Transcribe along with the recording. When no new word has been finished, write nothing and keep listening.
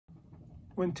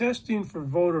When testing for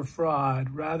voter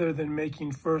fraud, rather than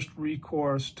making first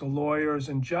recourse to lawyers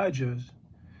and judges,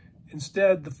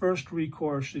 instead the first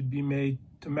recourse should be made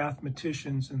to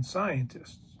mathematicians and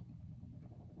scientists.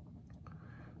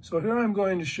 So here I'm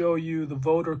going to show you the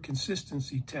voter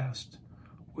consistency test,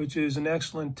 which is an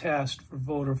excellent test for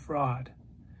voter fraud.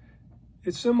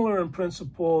 It's similar in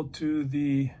principle to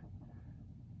the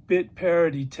bit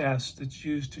parity test that's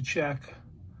used to check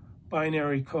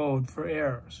binary code for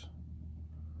errors.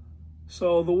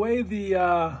 So the way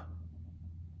the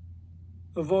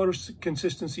voter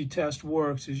consistency test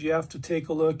works is you have to take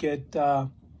a look at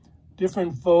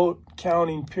different vote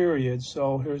counting periods.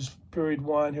 So here's period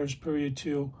 1, here's period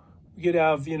 2. We could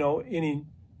have, any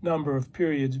number of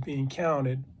periods being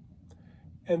counted.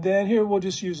 And then here we'll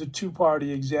just use a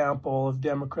two-party example of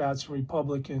Democrats and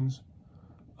Republicans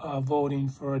voting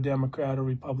for a Democrat or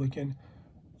Republican.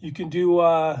 You can do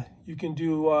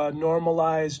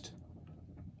normalized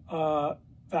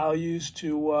values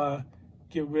to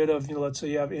get rid of, let's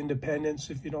say you have independents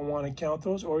if you don't want to count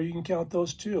those, or you can count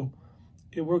those too.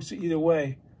 It works either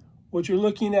way. What you're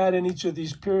looking at in each of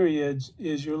these periods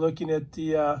is you're looking at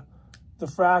the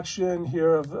fraction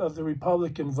here of the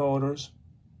Republican voters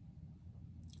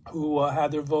who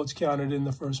had their votes counted in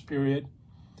the first period,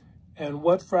 and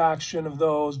what fraction of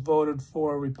those voted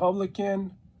for a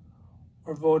Republican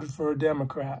or voted for a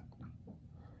Democrat.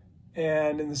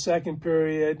 And in the second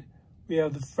period, we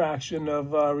have the fraction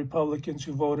of Republicans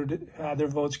who had their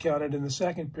votes counted in the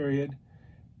second period.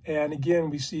 And again,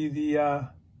 we see the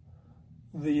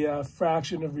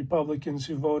fraction of Republicans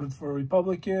who voted for a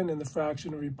Republican and the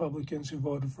fraction of Republicans who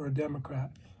voted for a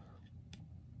Democrat.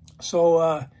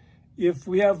 So if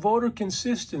we have voter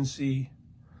consistency,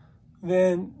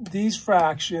 then these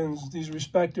fractions, these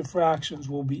respective fractions,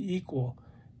 will be equal.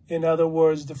 In other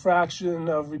words, the fraction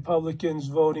of Republicans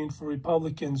voting for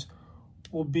Republicans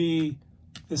will be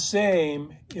the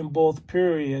same in both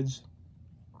periods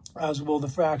as will the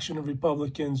fraction of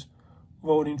Republicans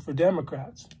voting for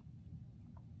Democrats.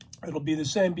 It'll be the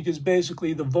same because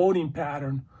basically the voting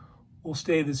pattern will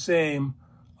stay the same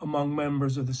among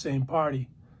members of the same party.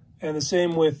 And the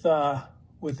same with the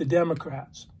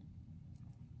Democrats.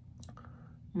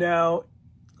 Now,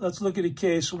 let's look at a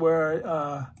case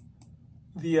where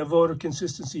the voter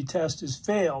consistency test is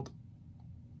failed.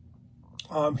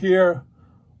 Here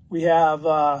we have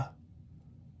a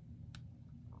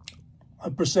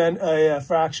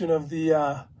fraction of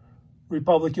the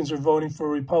Republicans are voting for a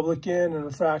Republican and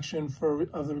a fraction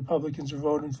of the Republicans are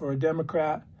voting for a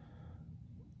Democrat.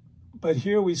 But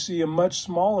here we see a much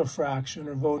smaller fraction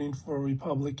are voting for a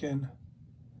Republican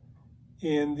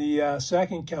in the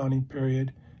second counting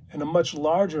period, and a much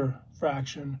larger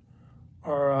fraction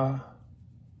are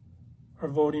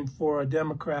voting for a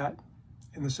Democrat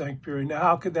in the second period. Now,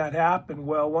 how could that happen?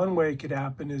 Well, one way it could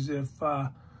happen is if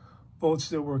votes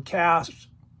that were cast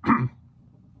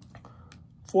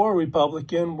for a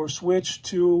Republican were switched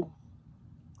to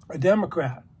a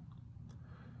Democrat.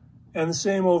 And the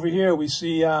same over here, we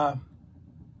see a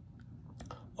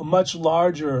much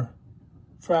larger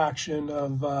fraction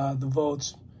of the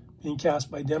votes being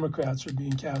cast by Democrats are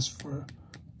being cast for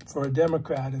a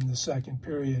Democrat in the second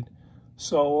period.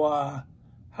 So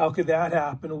how could that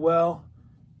happen? Well,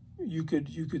 you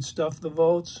could stuff the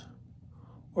votes,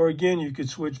 or again, you could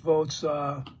switch votes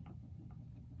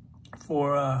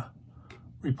for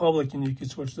Republican. You could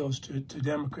switch those to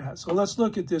Democrats. So let's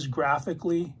look at this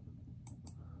graphically.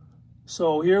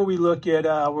 So here we look at,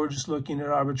 we're just looking at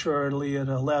arbitrarily at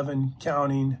 11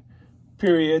 counting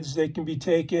periods. They can be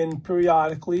taken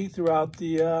periodically throughout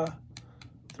the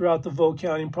vote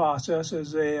counting process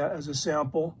as a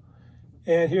sample.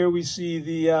 And here we see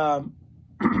the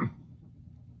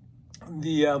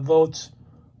the votes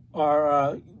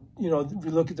are, we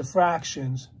look at the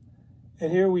fractions.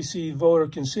 And here we see voter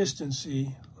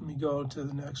consistency. Let me go to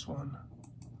the next one.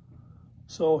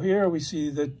 So here we see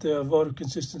that the voter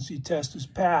consistency test is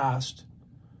passed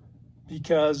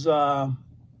because the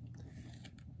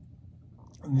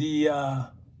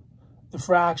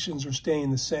fractions are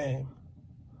staying the same.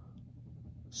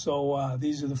 So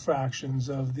these are the fractions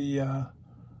of the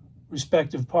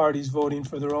respective parties voting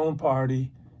for their own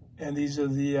party, and these are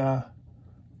the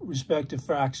respective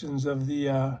fractions of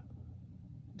the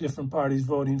different parties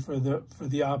voting for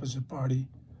the opposite party.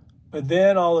 But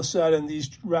then all of a sudden these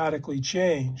radically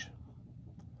change.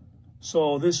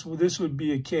 So this would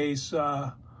be a case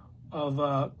of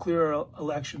clear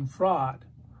election fraud.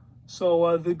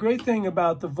 So the great thing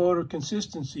about the voter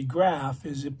consistency graph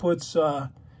is it puts the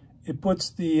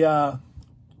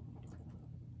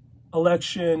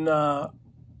election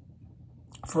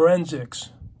forensics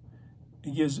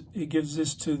it gives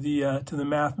this to the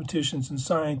mathematicians and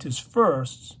scientists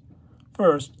first,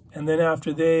 and then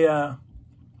after they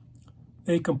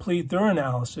complete their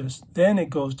analysis, then it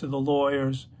goes to the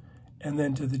lawyers, and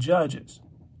then to the judges,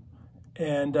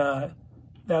 and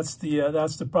that's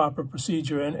the proper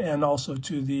procedure, and also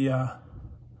to the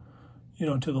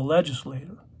to the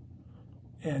legislator,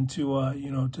 and to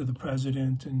the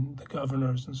president and the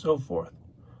governors and so forth.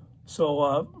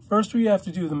 So first we have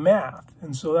to do the math,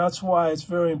 and so that's why it's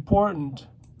very important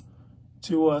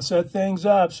to set things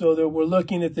up so that we're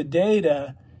looking at the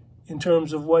data in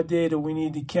terms of what data we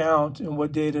need to count and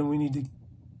what data we need to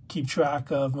keep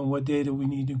track of and what data we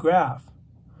need to graph.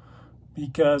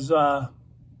 Because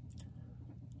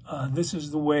this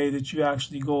is the way that you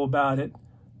actually go about it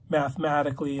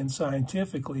mathematically and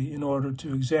scientifically in order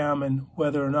to examine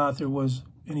whether or not there was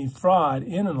any fraud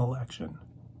in an election.